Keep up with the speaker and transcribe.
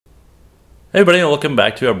Hey everybody, and welcome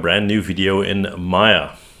back to a brand new video in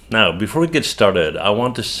Maya. Now, before we get started, I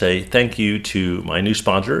want to say thank you to my new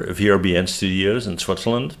sponsor, vrbn Studios in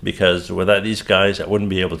Switzerland, because without these guys, I wouldn't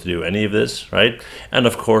be able to do any of this, right? And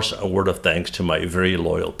of course, a word of thanks to my very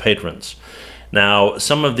loyal patrons. Now,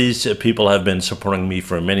 some of these people have been supporting me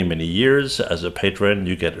for many, many years. As a patron,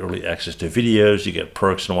 you get early access to videos, you get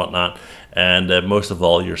perks and whatnot, and most of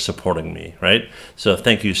all, you're supporting me, right? So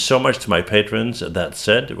thank you so much to my patrons. That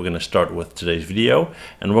said, we're going to start with today's video,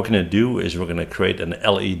 and what we're going to do is we're going to create an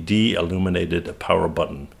LED illuminated power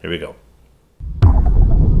button. Here we go.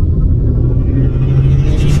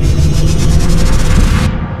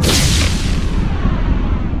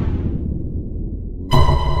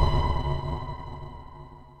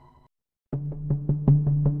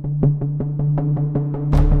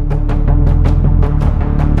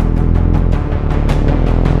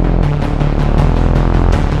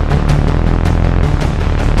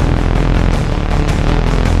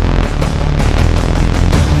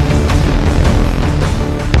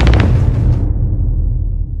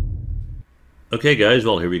 Okay guys,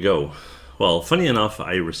 well here we go. Well, funny enough,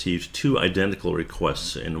 I received two identical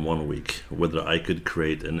requests in 1 week, whether I could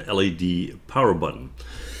create an LED power button.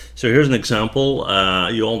 So here's an example.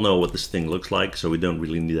 You all know what this thing looks like, so we don't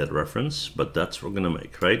really need that reference, but that's what we're gonna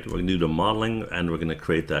make, right? We're gonna do the modeling and we're gonna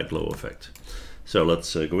create that glow effect. So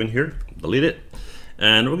let's go in here, delete it.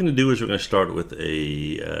 And what we're gonna do is we're gonna start with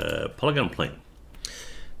a polygon plane.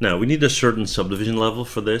 Now we need a certain subdivision level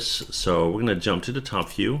for this, so we're gonna jump to the top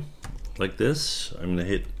view, like this. I'm going to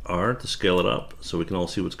hit R to scale it up so we can all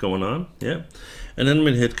see what's going on. Yeah. And then I'm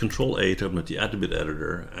going to hit Control A to open up the attribute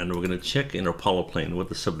editor, and we're going to check in our polyplane what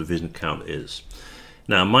the subdivision count is.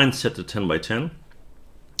 Now mine's set to 10 by 10.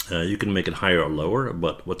 You can make it higher or lower,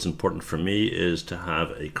 but what's important for me is to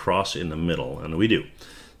have a cross in the middle, and we do.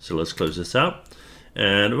 So let's close this out.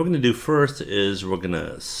 And what we're going to do first is we're going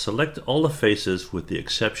to select all the faces with the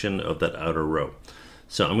exception of that outer row.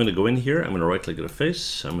 So I'm going to go in here, I'm going to right click on a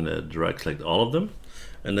face, I'm going to drag select all of them,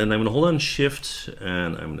 and then I'm going to hold on shift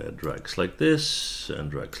and I'm going to drag select this,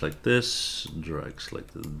 and drag select this, drag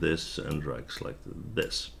select this, and drag select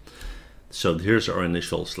this. So here's our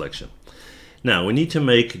initial selection. Now we need to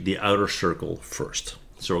make the outer circle first.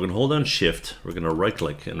 So we're going to hold on shift, we're going to right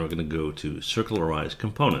click, and we're going to go to circularize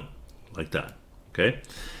component, like that, okay?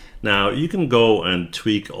 Now you can go and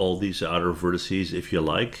tweak all these outer vertices if you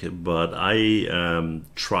like, but I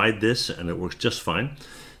tried this and it works just fine.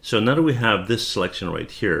 So now that we have this selection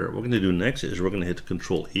right here, what we're going to do next is we're going to hit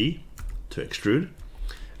Control E to extrude,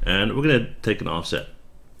 and we're going to take an offset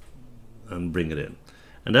and bring it in.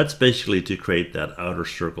 And that's basically to create that outer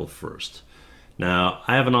circle first. Now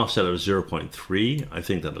I have an offset of 0.3. I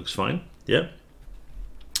think that looks fine. Yeah.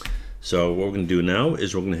 So what we're going to do now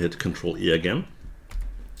is we're going to hit Control E again.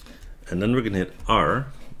 And then we're going to hit R,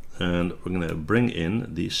 and we're going to bring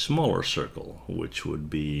in the smaller circle, which would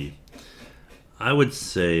be, I would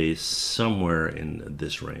say, somewhere in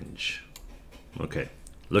this range. Okay,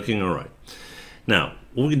 looking all right. Now,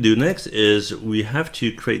 what we can do next is we have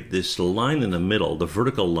to create this line in the middle, the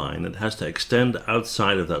vertical line. It has to extend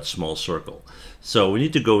outside of that small circle. So we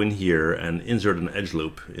need to go in here and insert an edge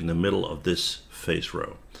loop in the middle of this face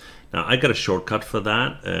row. Now I got a shortcut for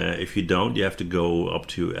that. If you don't, you have to go up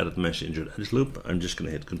to Edit Mesh, Insert Edge Loop. I'm just going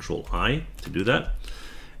to hit Control I to do that.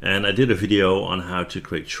 And I did a video on how to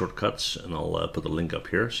create shortcuts, and I'll put the link up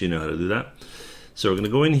here so you know how to do that. So we're going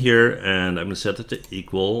to go in here and I'm going to set it to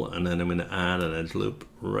equal, and then I'm going to add an edge loop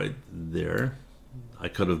right there. I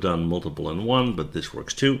could have done multiple in one, but this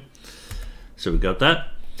works too. So we got that.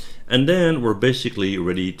 And then we're basically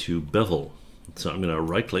ready to bevel. So I'm going to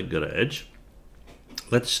right click, go to Edge.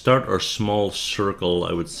 Let's start our small circle,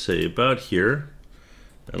 I would say about here.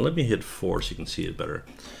 And let me hit 4 so you can see it better.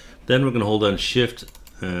 Then we're going to hold on shift,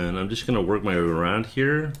 and I'm just going to work my way around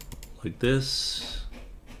here like this.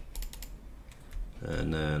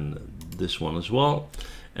 And then this one as well.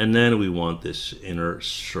 And then we want this inner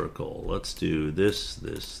circle. Let's do this,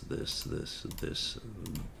 this, this, this, this,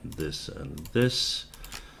 this, and this.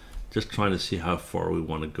 Just trying to see how far we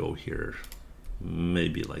want to go here.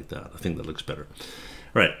 Maybe like that. I think that looks better.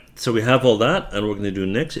 Right, so we have all that, and what we're going to do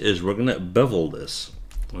next is we're going to bevel this.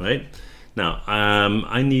 All right, now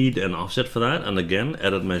I need an offset for that, and again,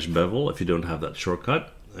 Edit Mesh Bevel if you don't have that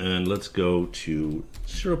shortcut, and let's go to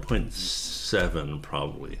 0.7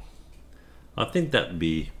 probably. I think that'd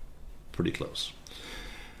be pretty close.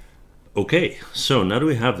 Okay, so now that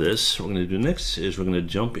we have this, what we're going to do next is we're going to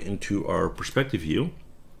jump into our perspective view.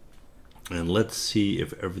 And let's see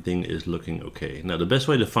if everything is looking okay. Now the best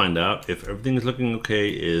way to find out if everything is looking okay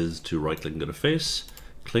is to right click and go to face,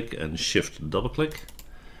 click and shift double click,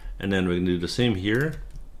 And then we're going to do the same here,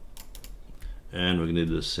 and we're going to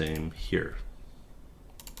do the same here.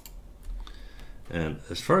 And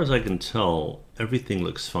as far as I can tell, everything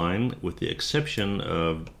looks fine with the exception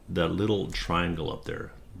of that little triangle up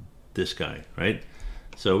there, this guy, right?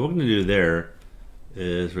 So what we're going to do there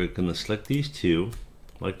is we're going to select these two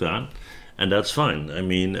like that, and that's fine. I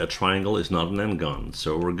mean, a triangle is not an n-gon,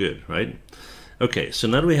 so we're good, right? Okay, so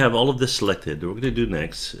now that we have all of this selected, what we're going to do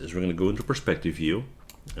next is we're going to go into perspective view,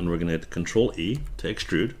 and we're going to hit Control E to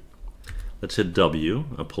extrude. Let's hit W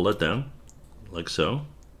and pull it down like so.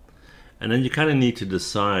 And then you kind of need to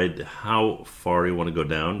decide how far you want to go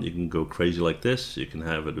down. You can go crazy like this. You can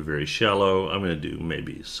have it very shallow. I'm going to do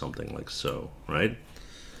maybe something like so, right?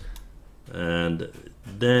 And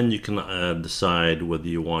then you can decide whether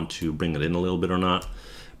you want to bring it in a little bit or not.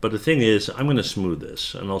 But the thing is, I'm going to smooth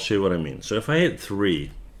this, and I'll show you what I mean. So if I hit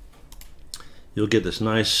 3, you'll get this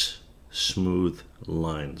nice smooth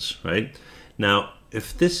lines, right? Now,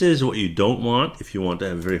 if this is what you don't want, if you want to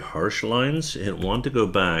have very harsh lines, hit 1 to go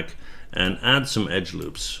back and add some edge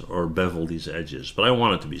loops or bevel these edges. But I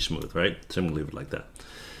want it to be smooth, right? So I'm going to leave it like that.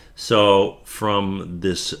 So from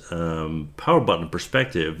this power button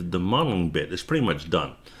perspective, the modeling bit is pretty much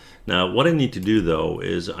done. Now what I need to do though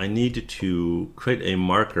is I need to create a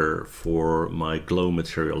marker for my glow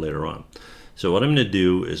material later on. So what I'm going to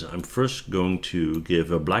do is I'm first going to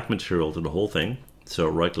give a black material to the whole thing. So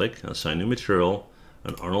right click, assign new material,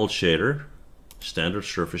 an Arnold shader, standard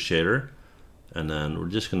surface shader, and then we're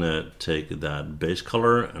just going to take that base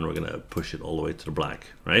color and we're going to push it all the way to the black,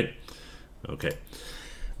 right? Okay.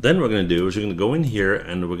 Then what we're going to do is we're going to go in here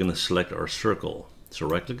and we're going to select our circle. So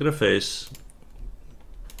right click at a face,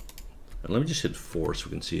 and let me just hit 4 so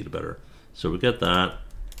we can see it better. So we got that,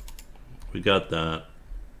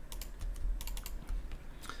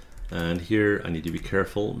 and here I need to be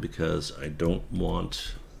careful because I don't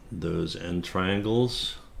want those end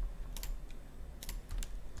triangles.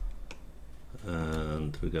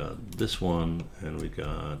 And we got this one, and we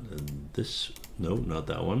got this, no, not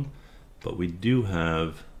that one, but we do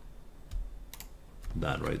have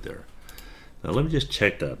that right there. Now let me just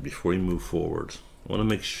check that before we move forward. I want to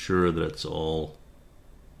make sure that it's all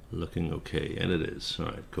looking okay, and it is. All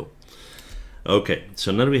right, cool. Okay,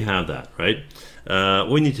 so now that we have that, right,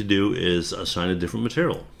 what we need to do is assign a different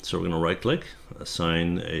material. So we're going to right click,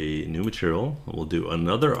 assign a new material. We'll do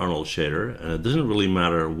another Arnold shader, and it doesn't really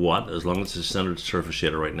matter what, as long as it's a standard surface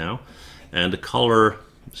shader right now. And the color,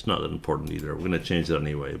 it's not that important either. We're going to change that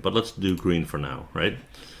anyway, but let's do green for now, right?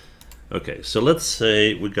 Okay, so let's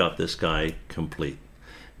say we got this guy complete.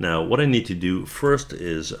 Now what I need to do first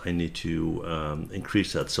is I need to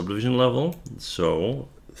increase that subdivision level. So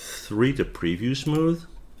 3 to preview smooth,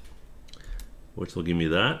 which will give me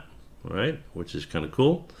that, right? Which is kind of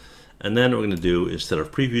cool. And then what we're going to do, instead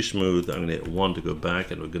of preview smooth, I'm going to hit 1 to go back,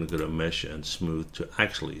 and we're going to go to mesh and smooth to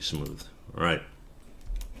actually smooth. All right.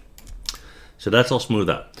 So that's all smoothed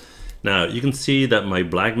out. Now you can see that my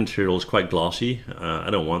black material is quite glossy. I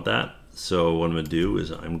don't want that. So what I'm going to do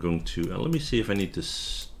is I'm going to, let me see if I need to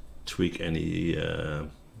tweak any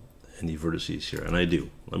vertices here, and I do.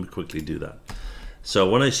 Let me quickly do that. So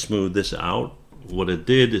when I smooth this out, what it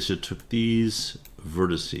did is it took these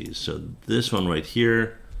vertices, so this one right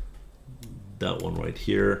here, that one right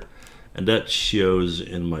here, and that shows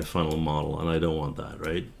in my final model, and I don't want that,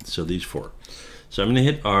 right? So these 4. So I'm going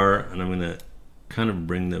to hit R, and I'm going to kind of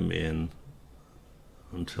bring them in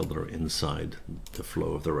until they're inside the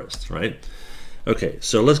flow of the rest, right? Okay,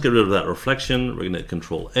 so let's get rid of that reflection. We're going to hit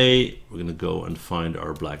Control A. We're going to go and find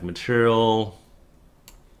our black material.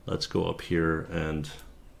 Let's go up here and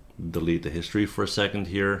delete the history for a second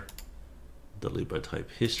here. Delete by type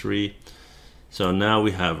history. So now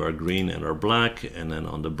we have our green and our black, and then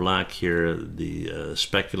on the black here, the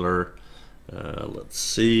specular. Let's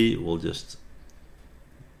see, we'll just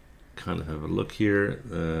kind of have a look here.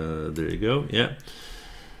 There you go, yeah.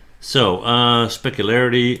 So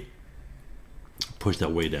specularity, push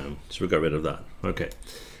that way down. So we got rid of that. Okay.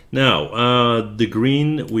 Now the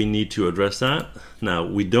green, we need to address that. Now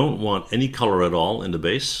we don't want any color at all in the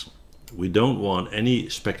base. We don't want any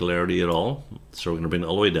specularity at all. So we're going to bring it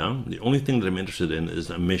all the way down. The only thing that I'm interested in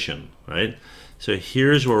is emission, right? So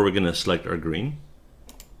here's where we're going to select our green.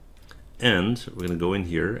 And we're going to go in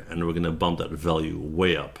here and we're going to bump that value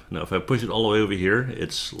way up. Now if I push it all the way over here,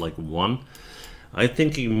 it's like 1. I'm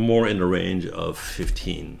thinking more in the range of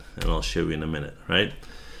 15, and I'll show you in a minute, right?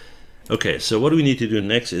 Okay, so what we need to do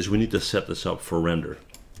next is we need to set this up for render.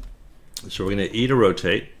 So we're going to E to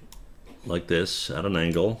rotate like this at an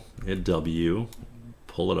angle, hit W,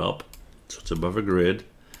 pull it up so it's above a grid,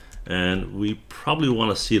 and we probably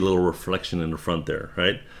want to see a little reflection in the front there,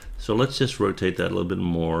 right? So let's just rotate that a little bit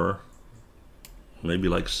more, maybe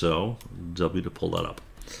like so. W to pull that up.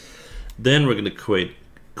 Then we're going to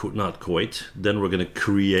then we're going to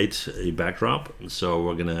create a backdrop. So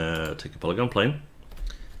we're going to take a polygon plane,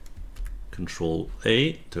 Control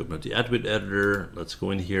A to open up the attribute editor. Let's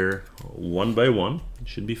go in here one by one. It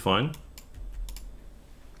should be fine.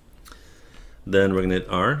 Then we're going to hit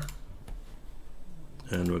R,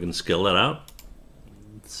 and we're going to scale that out.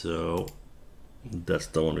 So that's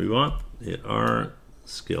the one we want. Hit R,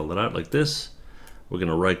 scale that out like this. We're going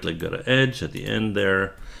to right click, go to edge at the end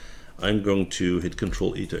there. I'm going to hit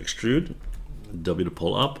Control E to extrude, W to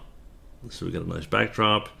pull up. So we got a nice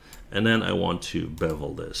backdrop. And then I want to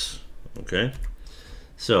bevel this. Okay.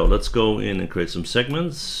 So let's go in and create some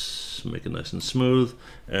segments, make it nice and smooth.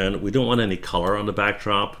 And we don't want any color on the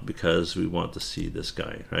backdrop because we want to see this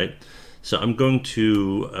guy, right? So I'm going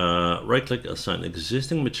to right click, assign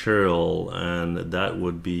existing material, and that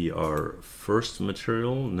would be our first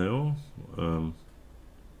material. No.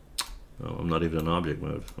 Oh, I'm not even in object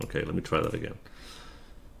mode. Okay, let me try that again.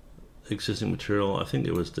 Existing material, I think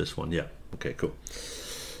it was this one. Yeah, okay, cool.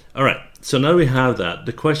 All right, so now we have that.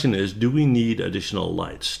 The question is, do we need additional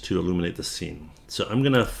lights to illuminate the scene? So I'm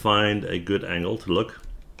gonna find a good angle to look.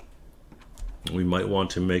 We might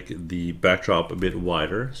want to make the backdrop a bit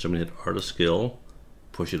wider. So I'm gonna hit R to scale,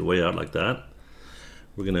 push it way out like that.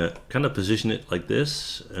 We're gonna kind of position it like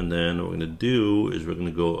this, and then what we're gonna do is we're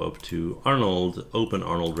gonna go up to Arnold, open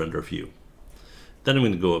Arnold render view. Then I'm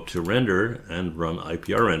gonna go up to render and run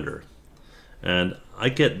IPR render. And I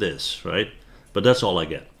get this, right? But that's all I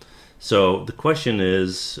get. So the question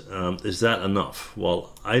is that enough?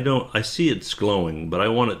 Well, I see it's glowing, but I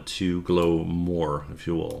want it to glow more, if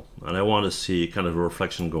you will. And I want to see kind of a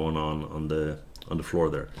reflection going on the floor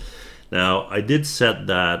there. Now, I did set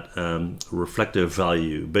that reflective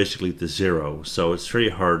value basically to 0, so it's very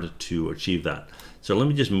hard to achieve that. So let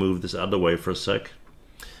me just move this out of the way for a sec.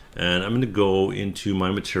 And I'm going to go into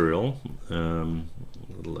my material.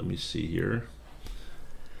 Let me see here.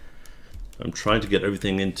 I'm trying to get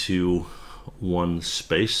everything into one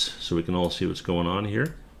space so we can all see what's going on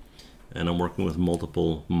here. And I'm working with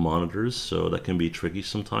multiple monitors, so that can be tricky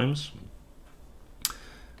sometimes.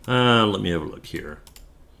 Let me have a look here.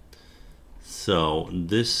 So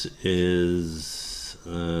this is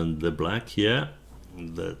the black, yeah.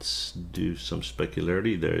 Let's do some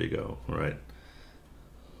specularity. There you go. All right.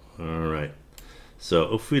 All right.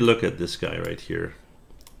 So if we look at this guy right here,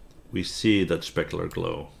 we see that specular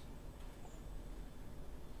glow.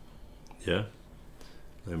 Yeah.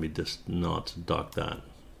 Let me just not dock that.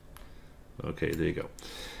 Okay, there you go.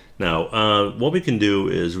 Now, what we can do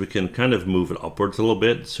is we can kind of move it upwards a little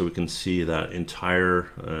bit so we can see that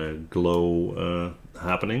entire glow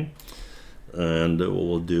happening. And what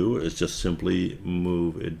we'll do is just simply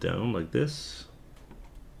move it down like this.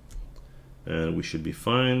 And we should be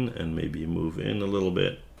fine, and maybe move in a little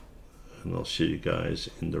bit. And I'll show you guys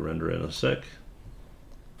in the render in a sec.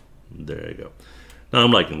 There you go. Now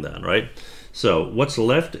I'm liking that, right? So what's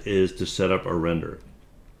left is to set up our render.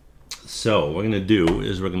 So what we're going to do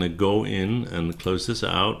is we're going to go in and close this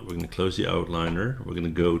out. We're going to close the outliner. We're going to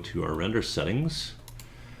go to our render settings.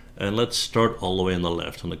 And let's start all the way on the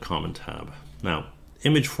left on the common tab. Now,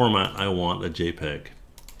 image format, I want a JPEG.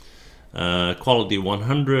 Quality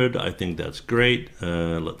 100, I think that's great.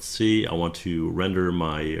 Let's see, I want to render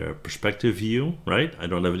my perspective view, right? I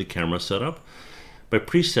don't have any camera set up. By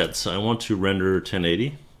presets, I want to render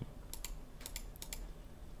 1080.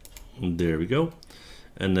 There we go.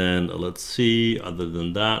 And then let's see, other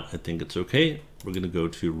than that, I think it's okay. We're going to go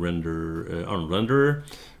to render on renderer.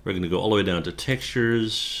 We're going to go all the way down to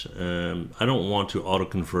textures. I don't want to auto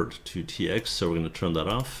convert to TX, so we're going to turn that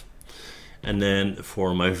off. And then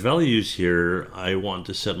for my values here, I want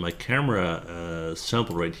to set my camera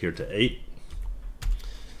sample rate here to 8.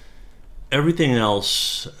 Everything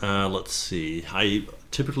else, let's see. I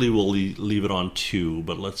typically will leave it on 2,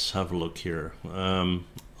 but let's have a look here.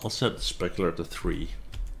 I'll set the specular to 3.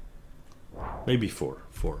 Maybe 4,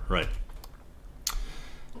 right.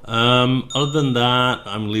 Other than that,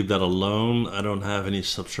 I'm gonna leave that alone. I don't have any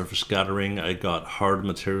subsurface scattering. I got hard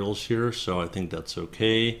materials here, so I think that's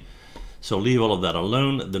okay. So leave all of that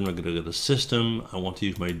alone. Then we're gonna go to system. I want to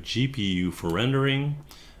use my GPU for rendering.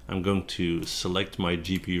 I'm going to select my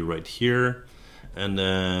GPU right here. And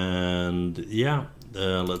then, yeah,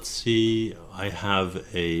 let's see. I have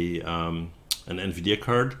an NVIDIA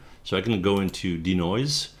card, so I can go into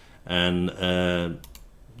denoise and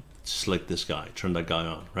select this guy, turn that guy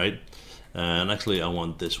on, right? And actually I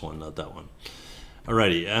want this one, not that one.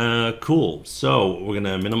 Alrighty, cool. So we're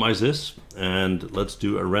gonna minimize this and let's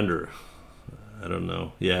do a render. I don't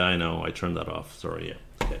know. Yeah, I know. I turned that off. Sorry.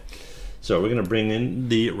 Yeah. Okay. So we're gonna bring in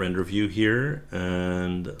the render view here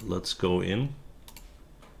and let's go in.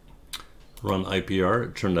 Run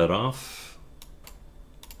IPR. Turn that off.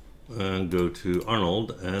 And go to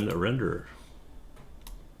Arnold and render.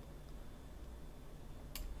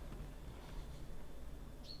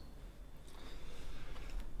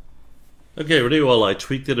 Okay, really well. I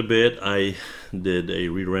tweaked it a bit. I did a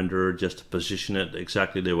re-render just to position it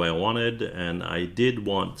exactly the way I wanted, and I did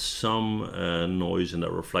want some noise in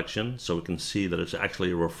that reflection, so we can see that it's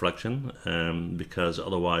actually a reflection, because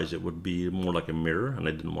otherwise it would be more like a mirror, and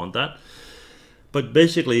I didn't want that. But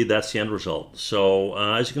basically that's the end result. So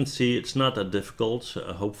as you can see, it's not that difficult.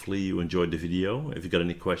 Hopefully you enjoyed the video. If you got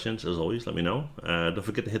any questions, as always, let me know. Don't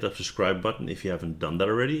forget to hit that subscribe button if you haven't done that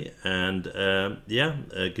already. And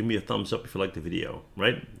give me a thumbs up if you liked the video,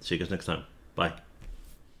 right? See you guys next time. Bye.